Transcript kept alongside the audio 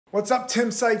What's up,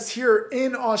 Tim Sykes here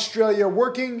in Australia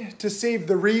working to save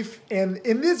the reef. And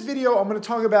in this video, I'm going to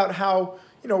talk about how,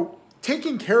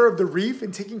 taking care of the reef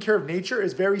and taking care of nature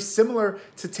is very similar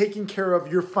to taking care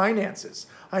of your finances.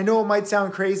 I know it might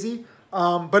sound crazy,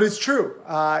 but it's true.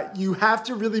 You have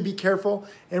to really be careful,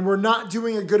 and we're not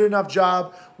doing a good enough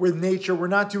job with nature. We're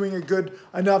not doing a good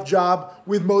enough job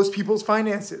with most people's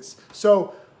finances.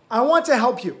 So I want to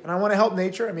help you, and I want to help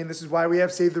nature. I mean, this is why we have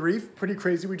Save the Reef. Pretty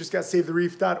crazy. We just got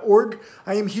savethereef.org.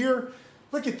 I am here.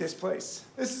 Look at this place.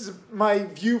 This is my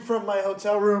view from my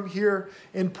hotel room here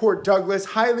in Port Douglas.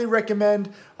 Highly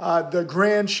recommend the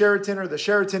Grand Sheraton or the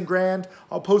Sheraton Grand.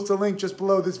 I'll post a link just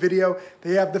below this video.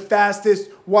 They have the fastest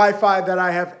Wi-Fi that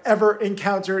I have ever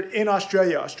encountered in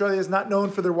Australia. Australia is not known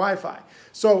for their Wi-Fi.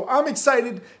 So I'm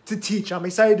excited to teach. I'm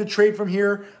excited to trade from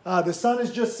here. The sun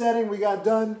is just setting. We got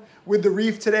done with the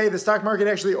reef today. The stock market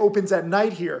actually opens at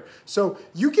night here. So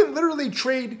you can literally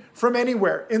trade from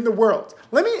anywhere in the world.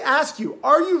 Let me ask you,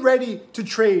 are you ready to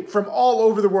trade from all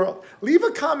over the world? Leave a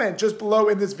comment just below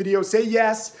in this video. Say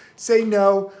yes, say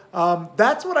no.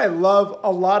 That's what I love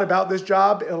a lot about this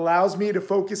job. It allows me to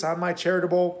focus on my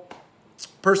charitable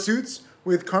pursuits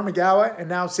with Karmagawa and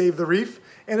now Save the Reef.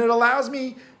 And it allows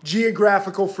me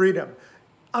geographical freedom.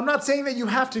 I'm not saying that you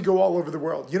have to go all over the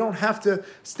world. You don't have to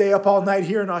stay up all night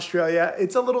here in Australia.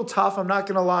 It's a little tough, I'm not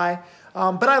gonna lie,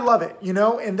 but I love it,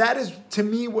 and that is, to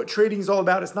me, what trading is all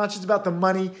about. It's not just about the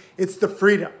money, it's the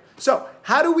freedom. So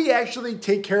how do we actually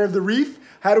take care of the reef?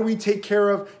 How do we take care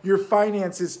of your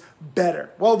finances better?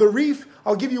 Well, the reef,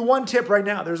 I'll give you one tip right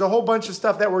now. There's a whole bunch of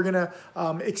stuff that we're gonna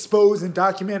expose and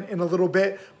document in a little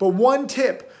bit, but one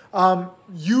tip,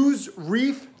 use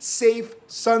reef safe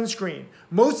sunscreen.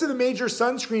 Most of the major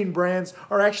sunscreen brands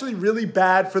are actually really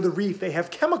bad for the reef. They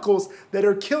have chemicals that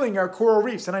are killing our coral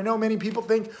reefs. And I know many people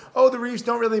think, oh, the reefs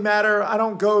don't really matter. I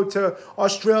don't go to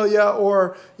Australia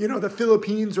or, the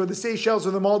Philippines or the Seychelles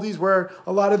or the Maldives where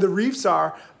a lot of the reefs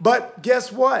are. But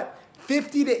guess what?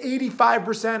 50 to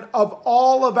 85% of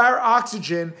all of our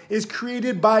oxygen is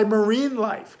created by marine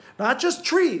life, not just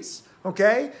trees,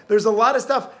 okay? There's a lot of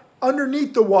stuff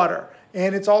underneath the water.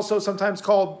 And it's also sometimes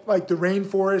called like the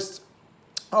rainforest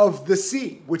of the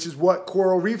sea, which is what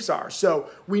coral reefs are. So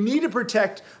we need to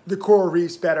protect the coral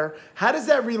reefs better. How does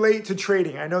that relate to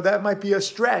trading? I know that might be a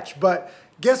stretch, but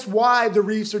guess why the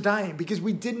reefs are dying? Because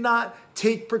we did not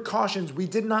take precautions. We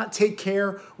did not take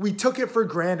care. We took it for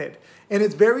granted. And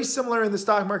it's very similar in the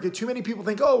stock market. Too many people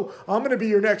think, oh, I'm going to be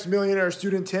your next millionaire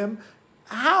student, Tim.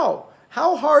 How?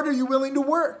 How hard are you willing to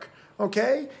work?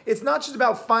 Okay? It's not just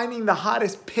about finding the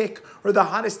hottest pick or the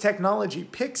hottest technology.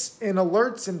 Picks and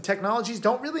alerts and technologies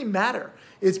don't really matter.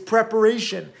 It's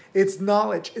preparation, it's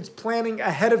knowledge, it's planning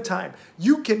ahead of time.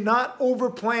 You cannot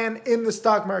overplan in the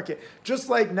stock market. Just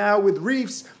like now with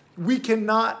reefs, we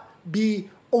cannot be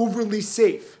overly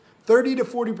safe. 30 to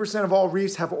 40% of all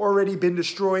reefs have already been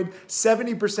destroyed.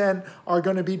 70% are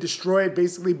going to be destroyed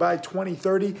basically by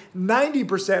 2030.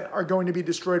 90% are going to be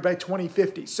destroyed by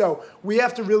 2050. So we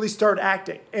have to really start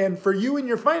acting. And for you and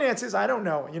your finances, I don't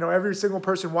know. Every single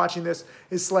person watching this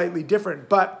is slightly different.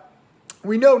 But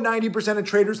we know 90% of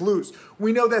traders lose.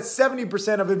 We know that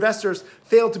 70% of investors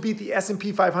fail to beat the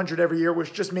S&P 500 every year,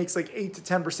 which just makes like 8 to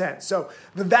 10%. So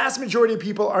the vast majority of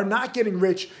people are not getting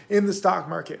rich in the stock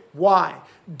market. Why?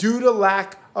 Due to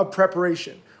lack of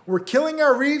preparation. We're killing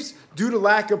our reefs due to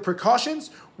lack of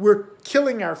precautions. We're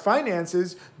killing our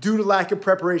finances due to lack of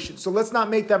preparation. So let's not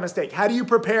make that mistake. How do you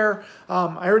prepare?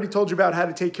 I already told you about how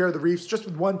to take care of the reefs just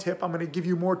with one tip. I'm going to give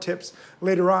you more tips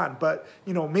later on. But,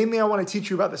 mainly I want to teach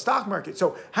you about the stock market.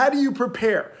 So how do you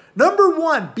prepare? Number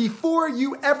one, before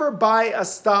you ever buy a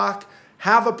stock,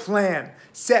 have a plan.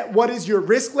 Set what is your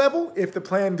risk level if the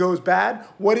plan goes bad.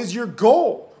 What is your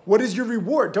goal? What is your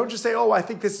reward? Don't just say, oh, I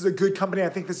think this is a good company. I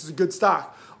think this is a good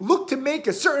stock. Look to make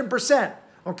a certain percent,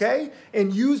 okay?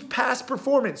 And use past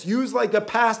performance. Use like the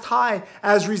past high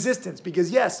as resistance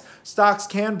because yes, stocks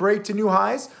can break to new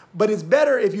highs, but it's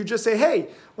better if you just say, hey,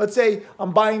 let's say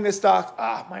I'm buying this stock.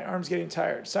 My arm's getting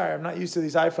tired. Sorry, I'm not used to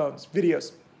these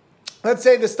videos. Let's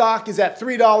say the stock is at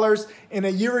 $3 and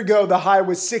a year ago the high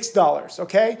was $6,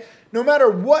 okay? No matter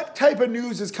what type of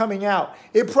news is coming out,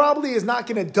 it probably is not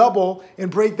going to double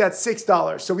and break that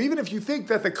 $6. So even if you think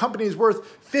that the company is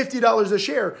worth $50 a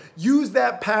share, use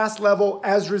that past level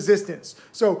as resistance.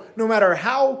 So no matter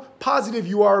how positive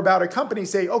you are about a company,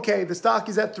 say, okay, the stock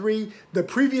is at 3, the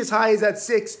previous high is at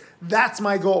 6, that's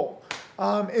my goal.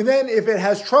 And then if it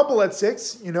has trouble at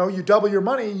 6, you double your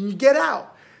money and you get out.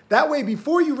 That way,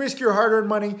 before you risk your hard-earned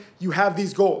money, you have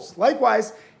these goals.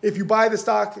 Likewise, if you buy the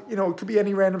stock, it could be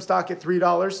any random stock at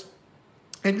 $3,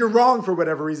 and you're wrong for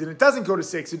whatever reason, it doesn't go to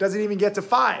 6, it doesn't even get to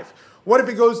 5. What if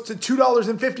it goes to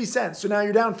 $2.50? So now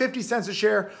you're down 50 cents a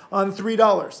share on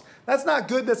 $3. That's not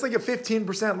good. That's like a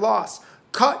 15% loss.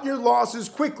 Cut your losses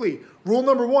quickly. Rule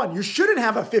number one, you shouldn't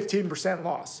have a 15%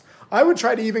 loss. I would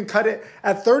try to even cut it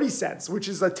at 30 cents, which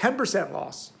is a 10%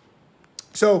 loss.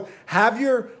 So have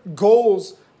your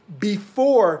goals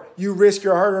before you risk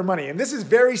your hard-earned money. And this is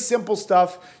very simple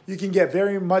stuff. You can get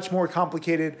very much more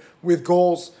complicated with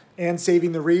goals and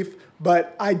saving the reef,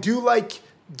 but I do like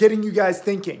getting you guys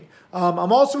thinking.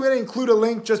 I'm also going to include a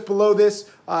link just below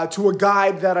this to a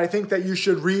guide that I think that you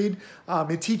should read.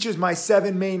 It teaches my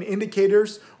 7 main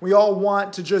indicators. We all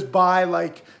want to just buy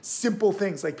like simple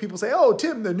things. Like people say, oh,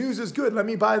 Tim, the news is good. Let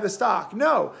me buy the stock.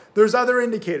 No, there's other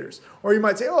indicators. Or you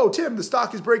might say, oh, Tim, the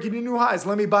stock is breaking new highs.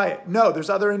 Let me buy it. No, there's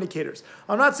other indicators.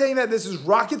 I'm not saying that this is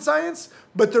rocket science,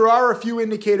 but there are a few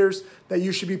indicators that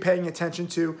you should be paying attention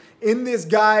to. In this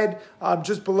guide,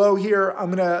 just below here, I'm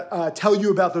gonna tell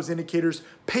you about those indicators.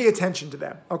 Pay attention to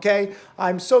them, okay?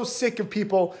 I'm so sick of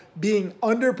people being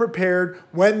underprepared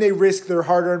when they risk their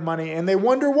hard-earned money and they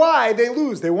wonder why they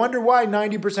lose. They wonder why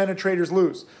 90% of traders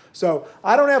lose. So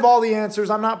I don't have all the answers.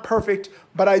 I'm not perfect,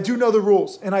 but I do know the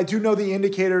rules and I do know the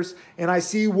indicators and I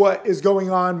see what is going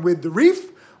on with the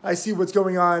reef. I see what's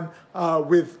going on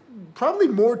with probably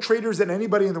more traders than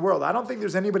anybody in the world. I don't think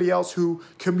there's anybody else who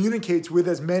communicates with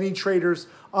as many traders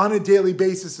on a daily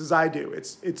basis as I do.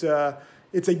 It's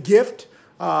a gift.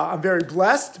 I'm very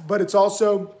blessed, but it's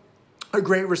also a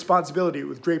great responsibility.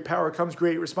 With great power comes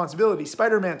great responsibility.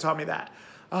 Spider-Man taught me that.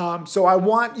 So I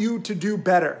want you to do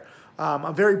better.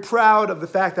 I'm very proud of the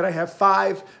fact that I have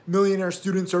 5 millionaire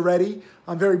students already.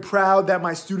 I'm very proud that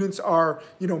my students are,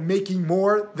 making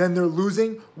more than they're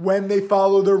losing when they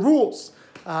follow their rules.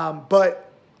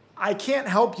 But I can't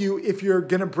help you if you're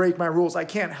going to break my rules. I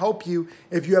can't help you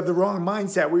if you have the wrong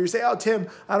mindset where you say, oh, Tim,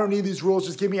 I don't need these rules.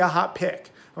 Just give me a hot pick.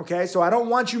 Okay, so I don't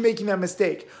want you making that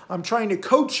mistake. I'm trying to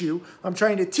coach you. I'm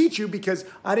trying to teach you because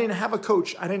I didn't have a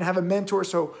coach. I didn't have a mentor.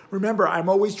 So remember, I'm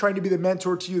always trying to be the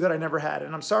mentor to you that I never had.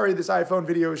 And I'm sorry this iPhone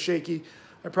video is shaky.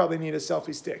 I probably need a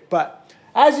selfie stick. But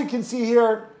as you can see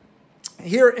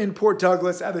here in Port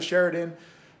Douglas at the Sheraton,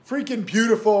 freaking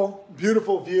beautiful,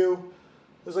 beautiful view.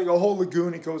 There's like a whole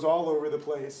lagoon. It goes all over the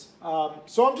place.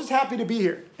 So I'm just happy to be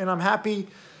here. And I'm happy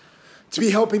to be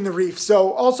helping the reef.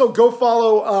 So also go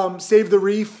follow Save the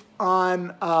Reef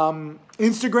on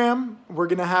Instagram. We're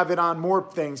gonna have it on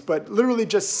more things, but literally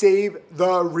just Save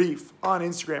the Reef on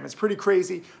Instagram. It's pretty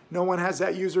crazy. No one has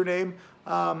that username.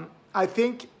 I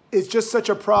think it's just such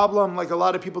a problem, like a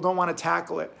lot of people don't wanna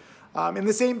tackle it. And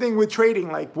the same thing with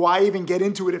trading, like why even get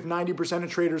into it if 90%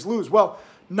 of traders lose? Well,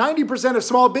 90% of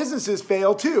small businesses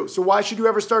fail too. So why should you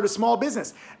ever start a small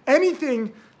business?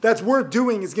 Anything that's worth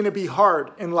doing is gonna be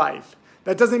hard in life.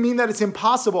 That doesn't mean that it's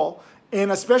impossible.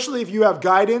 And especially if you have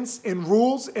guidance and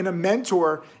rules and a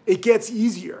mentor, it gets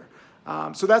easier.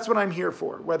 So that's what I'm here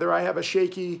for, whether I have a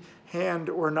shaky hand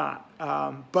or not.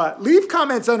 But leave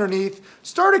comments underneath.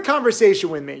 Start a conversation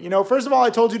with me. First of all,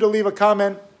 I told you to leave a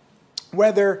comment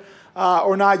whether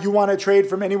or not you want to trade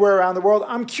from anywhere around the world.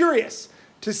 I'm curious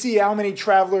to see how many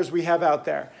travelers we have out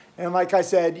there. And like I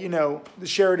said, the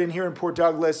Sheraton here in Port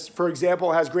Douglas, for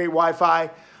example, has great Wi-Fi.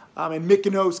 And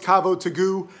Mykonos, Cabo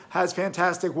Tegu has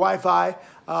fantastic Wi-Fi.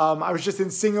 I was just in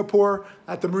Singapore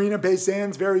at the Marina Bay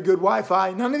Sands, very good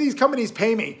Wi-Fi. None of these companies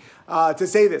pay me to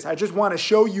say this. I just want to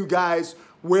show you guys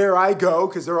where I go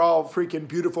because they're all freaking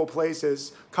beautiful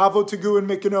places. Cabo Tegu in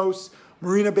Mykonos,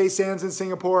 Marina Bay Sands in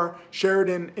Singapore,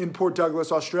 Sheraton in Port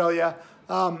Douglas, Australia.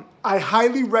 I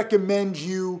highly recommend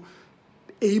you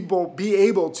be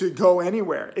able to go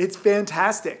anywhere. It's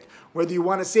fantastic. Whether you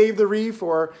want to save the reef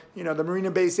or, the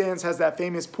Marina Bay Sands has that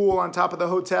famous pool on top of the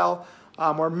hotel,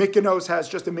 or Mykonos has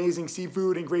just amazing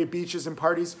seafood and great beaches and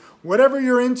parties, whatever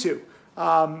you're into.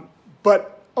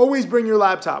 But always bring your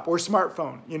laptop or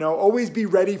smartphone, always be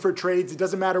ready for trades. It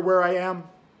doesn't matter where I am.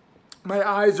 My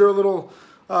eyes are a little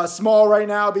small right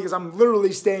now because I'm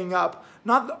literally staying up,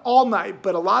 not all night,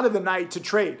 but a lot of the night to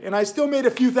trade. And I still made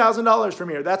a few $1,000s from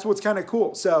here. That's what's kind of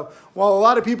cool. So while a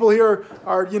lot of people here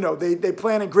are, they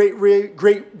plan a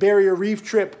Great Barrier Reef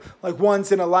trip like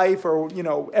once in a life or,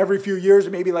 every few years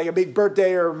or maybe like a big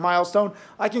birthday or milestone,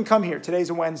 I can come here. Today's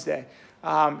a Wednesday.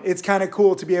 It's kind of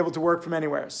cool to be able to work from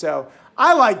anywhere. So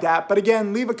I like that. But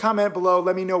again, leave a comment below.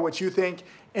 Let me know what you think.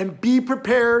 And be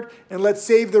prepared, and let's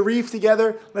save the reef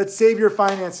together. Let's save your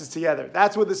finances together.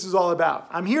 That's what this is all about.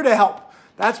 I'm here to help.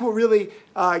 That's what really,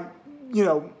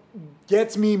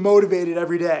 gets me motivated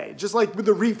every day. Just like with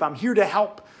the reef, I'm here to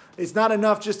help. It's not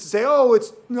enough just to say, oh,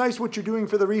 it's nice what you're doing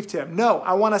for the reef, Tim. No,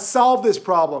 I want to solve this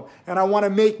problem, and I want to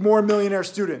make more millionaire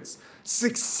students.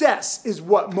 Success is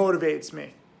what motivates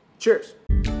me. Cheers.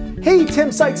 Hey,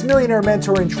 Tim Sykes, millionaire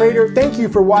mentor and trader. Thank you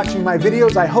for watching my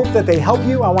videos. I hope that they help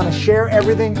you. I want to share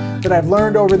everything that I've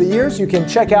learned over the years. You can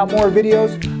check out more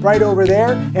videos right over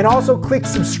there. And also click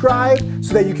subscribe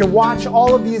so that you can watch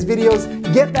all of these videos,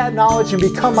 get that knowledge, and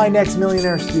become my next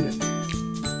millionaire student.